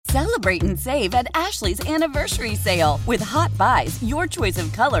Celebrate and save at Ashley's Anniversary Sale. With Hot Buys, your choice of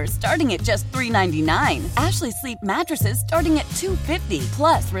colors starting at just $3.99. Ashley Sleep mattresses starting at $2.50.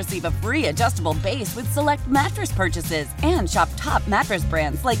 Plus, receive a free adjustable base with select mattress purchases. And shop top mattress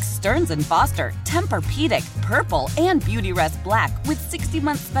brands like Stearns & Foster, Tempur-Pedic, Purple, and Beautyrest Black with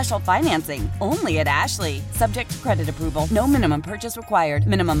 60-month special financing. Only at Ashley. Subject to credit approval. No minimum purchase required.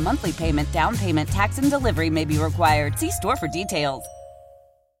 Minimum monthly payment, down payment, tax, and delivery may be required. See store for details.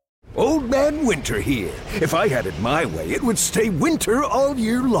 Old Man Winter here. If I had it my way, it would stay winter all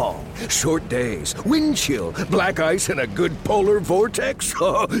year long. Short days, wind chill, black ice, and a good polar vortex.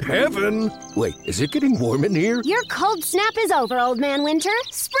 Oh, heaven. Wait, is it getting warm in here? Your cold snap is over, Old Man Winter.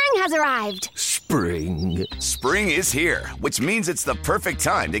 Spring has arrived. Spring. Spring is here, which means it's the perfect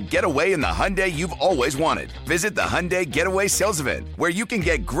time to get away in the Hyundai you've always wanted. Visit the Hyundai Getaway Sales Event, where you can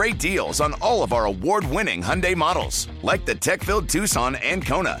get great deals on all of our award-winning Hyundai models, like the tech-filled Tucson and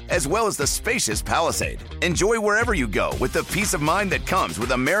Kona, as well as the spacious Palisade. Enjoy wherever you go with the peace of mind that comes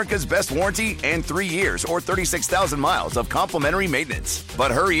with America's best warranty and 3 years or 36,000 miles of complimentary maintenance.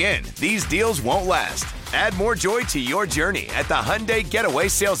 But hurry in, these deals won't last. Add more joy to your journey at the Hyundai Getaway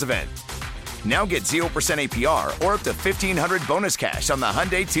Sales Event. Now get 0% APR or up to $1,500 bonus cash on the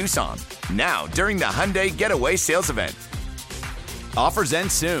Hyundai Tucson. Now, during the Hyundai Getaway Sales Event. Offers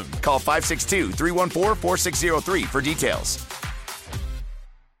end soon. Call 562-314-4603 for details.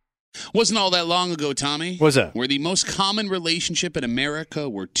 Wasn't all that long ago, Tommy. What's that? Where the most common relationship in America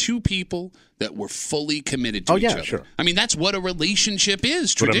were two people that were fully committed to each other. Sure. I mean, that's what a relationship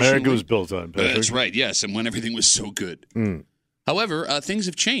is, What traditionally. America was built on. That's right, yes, and when everything was so good. However, things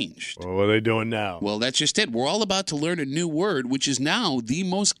have changed. Well, what are they doing now? Well, that's just it. We're all about to learn a new word, which is now the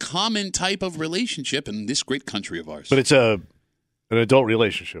most common type of relationship in this great country of ours. But it's an adult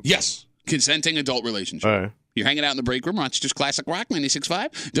relationship. Yes, consenting adult relationship. All right. You're hanging out in the break room, Rochester's Classic Rock,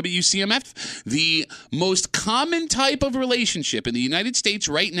 96.5, WCMF. The most common type of relationship in the United States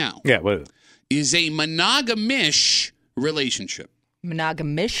right now is a monogamish relationship.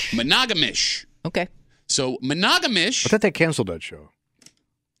 Monogamish? Monogamish. Okay. So monogamish... I thought they canceled that show.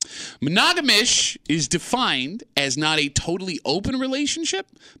 Monogamish is defined as not a totally open relationship,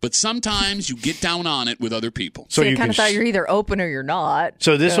 but sometimes you get down on it with other people. So you kind of thought you're either open or you're not.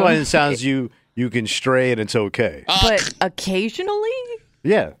 So this one sounds you can stray and it's okay. But occasionally?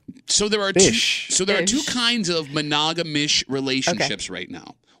 Yeah. So there are two kinds of monogamish relationships right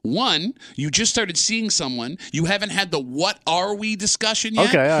now. One, you just started seeing someone. You haven't had the what are we discussion yet.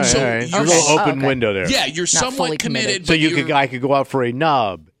 Okay, all right. There's a little open window there. Yeah, you're somewhat committed. So I could go out for a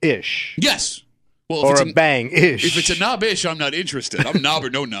knob-ish. Yes. Well, or a bang-ish. If it's a knob-ish, I'm not interested. I'm knob or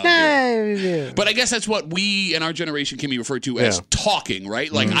no knob. But I guess that's what we in our generation can be referred to as talking, right?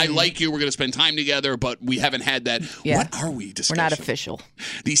 Like, I like you, we're going to spend time together, but we haven't had that what are we discussion. We're not official.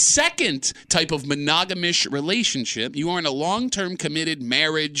 The second type of monogamish relationship, you are in a long-term committed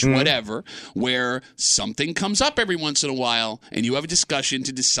marriage, whatever, where something comes up every once in a while, and you have a discussion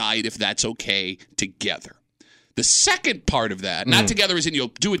to decide if that's okay together. The second part of that, not together as in you'll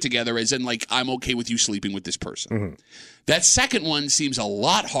do it together, as in like I'm okay with you sleeping with this person. That second one seems a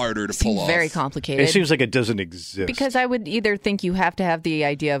lot harder to pull off. Very complicated. It seems like it doesn't exist. Because I would either think you have to have the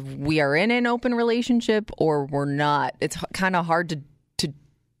idea of we are in an open relationship or we're not. It's kind of hard to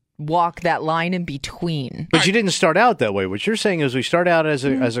walk that line in between. But you didn't start out that way. What you're saying is we start out as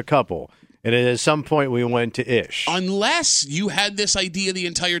a couple. And at some point, we went to ish. Unless you had this idea the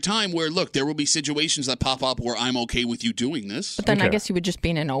entire time where, look, there will be situations that pop up where I'm okay with you doing this. But then I guess you would just be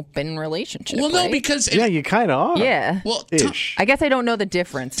in an open relationship. Well, no, because... Yeah, you kind of are. Yeah. Well, ish. I guess I don't know the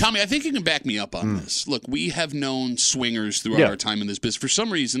difference. Tommy, I think you can back me up on this. Look, we have known swingers throughout our time in this business. For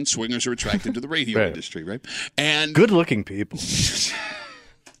some reason, swingers are attracted to the radio industry, right? And good-looking people.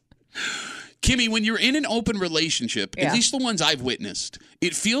 Kimmy, when you're in an open relationship, at least the ones I've witnessed,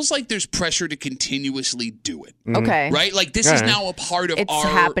 it feels like there's pressure to continuously do it. Okay. Right? Like this is now a part of it's our...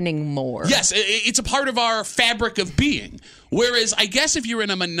 happening more. Yes, it's a part of our fabric of being. Whereas I guess if you're in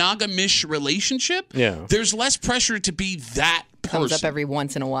a monogamish relationship, there's less pressure to be that person. Comes up every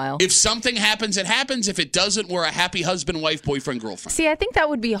once in a while. If something happens, it happens. If it doesn't, we're a happy husband, wife, boyfriend, girlfriend. See, I think that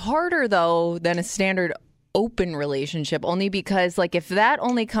would be harder, though, than a standard open relationship, only because like if that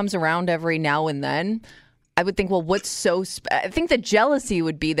only comes around every now and then, I would think, well, what's so I think the jealousy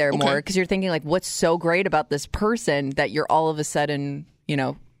would be there more because you're thinking like what's so great about this person that you're all of a sudden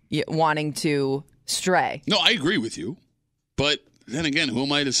wanting to stray. No, I agree with you, but then again, who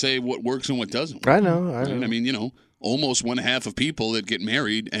am I to say what works and what doesn't work? I know. I mean, almost one half of people that get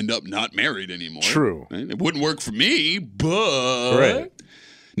married end up not married anymore. True. Right? It wouldn't work for me, but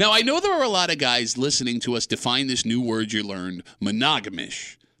now, I know there are a lot of guys listening to us define this new word you learned,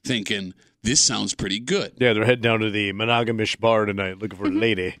 monogamish. thinking, this sounds pretty good. Yeah, they're heading down to the Monogamish bar tonight looking for a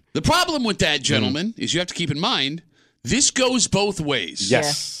lady. The problem with that, gentlemen, is you have to keep in mind, this goes both ways.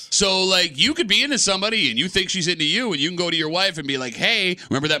 Yes. So, like, you could be into somebody and you think she's into you, and you can go to your wife and be like, hey,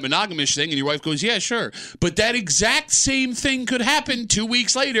 remember that Monogamish thing? And your wife goes, yeah, sure. But that exact same thing could happen 2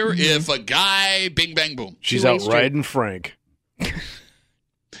 weeks later if a guy, bing, bang, boom. She's out riding Frank.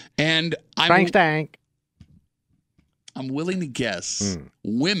 And I'm willing to guess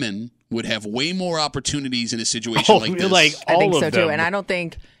women would have way more opportunities in a situation like this. Like I think all so of them. too, and I don't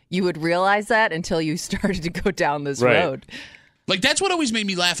think you would realize that until you started to go down this road. Like, that's what always made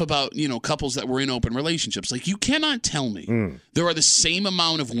me laugh about, couples that were in open relationships. Like, you cannot tell me there are the same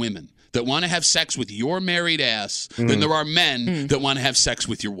amount of women that want to have sex with your married ass than there are men that want to have sex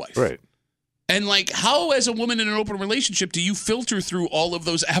with your wife. Right. And, like, how, as a woman in an open relationship, do you filter through all of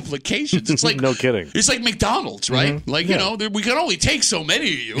those applications? It's like no kidding. It's like McDonald's, right? Like, we can only take so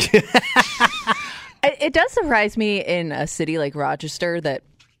many of you. It does surprise me in a city like Rochester that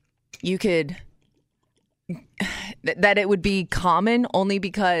you could that it would be common only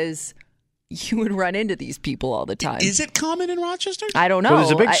because you would run into these people all the time. Is it common in Rochester? I don't know. Well,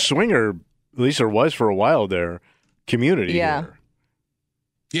 there's a big swinger, at least there was for a while there, community here.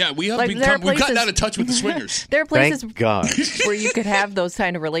 Yeah, we have we've gotten out of touch with the swingers. There are places Thank God. where you could have those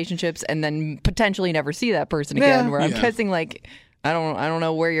kind of relationships and then potentially never see that person again. Where I'm guessing, like, I don't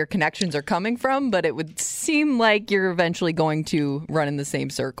know where your connections are coming from, but it would seem like you're eventually going to run in the same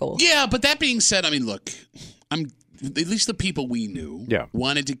circle. Yeah, but that being said, I mean, look, at least the people we knew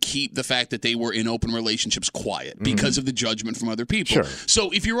wanted to keep the fact that they were in open relationships quiet because of the judgment from other people. Sure. So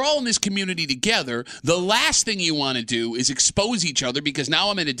if you're all in this community together, the last thing you want to do is expose each other because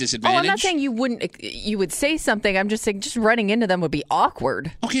now I'm at a disadvantage. Oh, I'm not saying you would say something. I'm just saying just running into them would be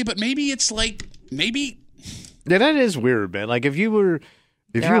awkward. Okay, but maybe it's like, Yeah, that is weird, man. Like, if you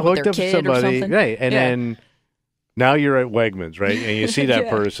hooked up with somebody, right, and then now you're at Wegmans, right, and you see that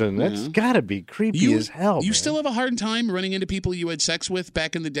person, that's got to be creepy as hell. You still have a hard time running into people you had sex with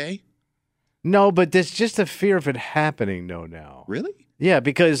back in the day? No, but there's just a fear of it happening, now. Really? Yeah,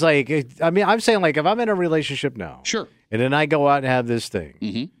 because, like, I'm saying, like, if I'm in a relationship now, sure, and then I go out and have this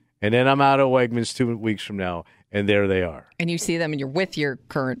thing, and then I'm out at Wegmans 2 weeks from now, and there they are. And you see them and you're with your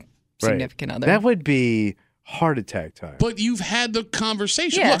current significant other. That would be heart attack time. But you've had the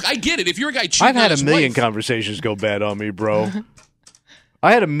conversation. Yeah. Look, I get it. If you're a guy cheating I've had on his a million wife, conversations go bad on me, bro.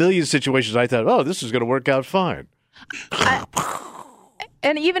 I had a million situations I thought, oh, this is going to work out fine.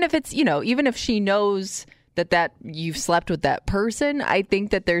 And even if it's, even if she knows that you've slept with that person, I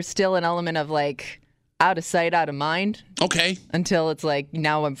think that there's still an element of, like, out of sight, out of mind. Okay. Until it's like,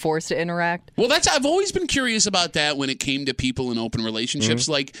 now I'm forced to interact. Well, I've always been curious about that when it came to people in open relationships.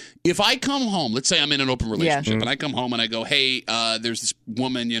 Like, if I come home, let's say I'm in an open relationship, and I come home and I go, hey, there's this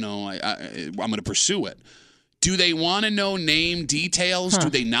woman, I'm going to pursue it. Do they want to know name details?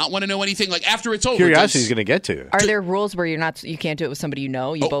 Do they not want to know anything? Like, after it's over, curiosity's going to get to you. Are there rules where you can't do it with somebody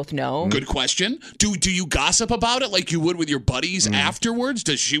you both know? Good question. Do you gossip about it like you would with your buddies afterwards?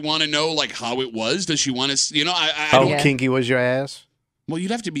 Does she want to know, like, how it was? Does she want to, how kinky was your ass? Well, you'd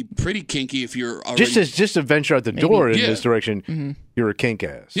have to be pretty kinky if you're already... Just to venture out the door in this direction, you're a kink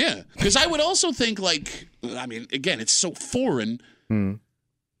ass. Yeah, because I would also think, like, I mean, again, it's so foreign.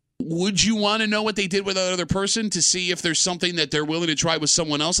 Would you want to know what they did with that other person to see if there's something that they're willing to try with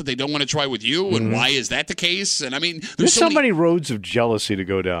someone else that they don't want to try with you? And why is that the case? And I mean, there's so many roads of jealousy to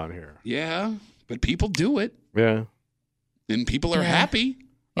go down here. Yeah, but people do it. Yeah. And people are happy.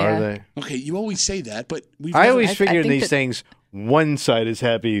 Yeah. Are they? Okay, you always say that, but I always figure in these things, one side is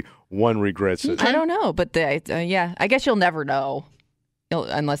happy, one regrets it. I don't know, but I guess you'll never know.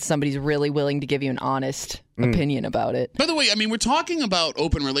 Unless somebody's really willing to give you an honest opinion about it. By the way, I mean, we're talking about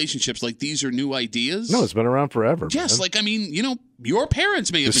open relationships like these are new ideas. No, it's been around forever. Yes, man. like, I mean, your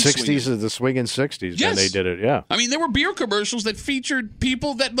parents may have been swinging. The 60s is the swinging 60s when they did it, yeah. I mean, there were beer commercials that featured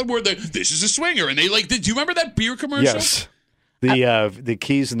people that were this is a swinger. And they do you remember that beer commercial? Yes. The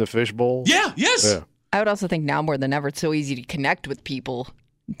keys in the fishbowl. Yeah, yes. Yeah. I would also think now more than ever, it's so easy to connect with people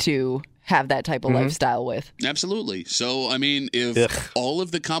to have that type of lifestyle with. Absolutely. So, I mean, if all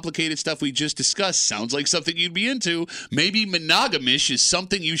of the complicated stuff we just discussed sounds like something you'd be into, maybe Monogamish is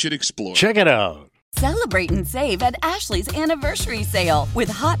something you should explore. Check it out. Celebrate and save at Ashley's Anniversary Sale. With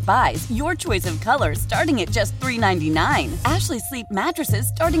Hot Buys, your choice of colors starting at just $3.99. Ashley Sleep mattresses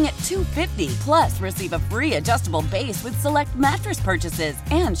starting at $2.50. Plus, receive a free adjustable base with select mattress purchases.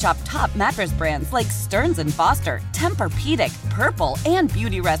 And shop top mattress brands like Stearns & Foster, Tempur-Pedic, Purple, and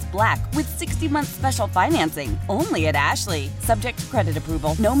Beautyrest Black with 60-month special financing. Only at Ashley. Subject to credit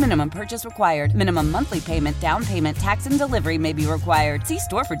approval. No minimum purchase required. Minimum monthly payment, down payment, tax, and delivery may be required. See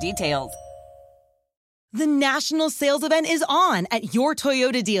store for details. The national sales event is on at your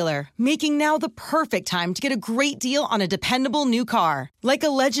Toyota dealer, making now the perfect time to get a great deal on a dependable new car. Like a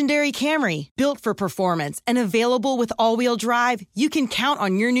legendary Camry, built for performance and available with all-wheel drive, you can count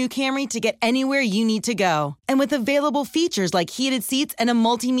on your new Camry to get anywhere you need to go. And with available features like heated seats and a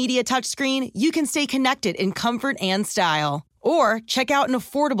multimedia touchscreen, you can stay connected in comfort and style. Or check out an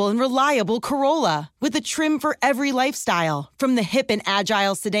affordable and reliable Corolla with a trim for every lifestyle. From the hip and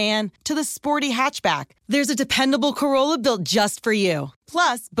agile sedan to the sporty hatchback, there's a dependable Corolla built just for you.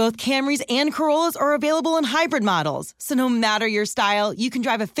 Plus, both Camrys and Corollas are available in hybrid models, so no matter your style, you can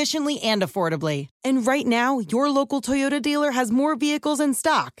drive efficiently and affordably. And right now, your local Toyota dealer has more vehicles in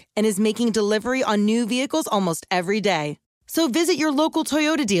stock and is making delivery on new vehicles almost every day. So visit your local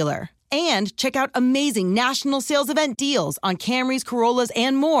Toyota dealer. And check out amazing national sales event deals on Camrys, Corollas,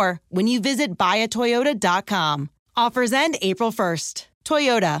 and more when you visit buyatoyota.com. Offers end April 1st.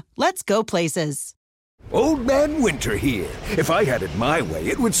 Toyota, let's go places. Old Man Winter here. If I had it my way,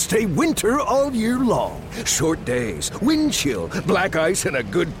 it would stay winter all year long. Short days, wind chill, black ice, and a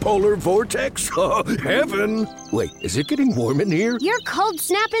good polar vortex. Oh, heaven. Wait, is it getting warm in here? Your cold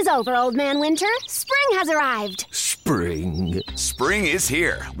snap is over, Old Man Winter. Spring has arrived. Spring. Spring is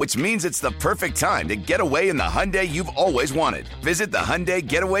here, which means it's the perfect time to get away in the Hyundai you've always wanted. Visit the Hyundai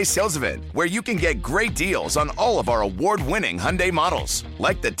Getaway Sales Event, where you can get great deals on all of our award-winning Hyundai models,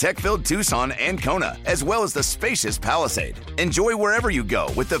 like the tech-filled Tucson and Kona, as well as the spacious Palisade. Enjoy wherever you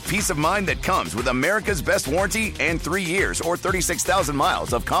go with the peace of mind that comes with America's best warranty and 3 years or 36,000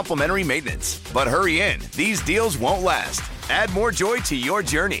 miles of complimentary maintenance. But hurry in, these deals won't last. Add more joy to your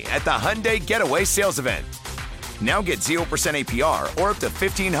journey at the Hyundai Getaway Sales Event. Now get 0% APR or up to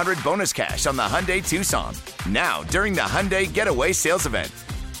 $1,500 bonus cash on the Hyundai Tucson. Now, during the Hyundai Getaway Sales Event.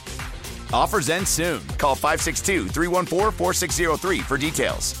 Offers end soon. Call 562-314-4603 for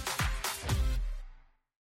details.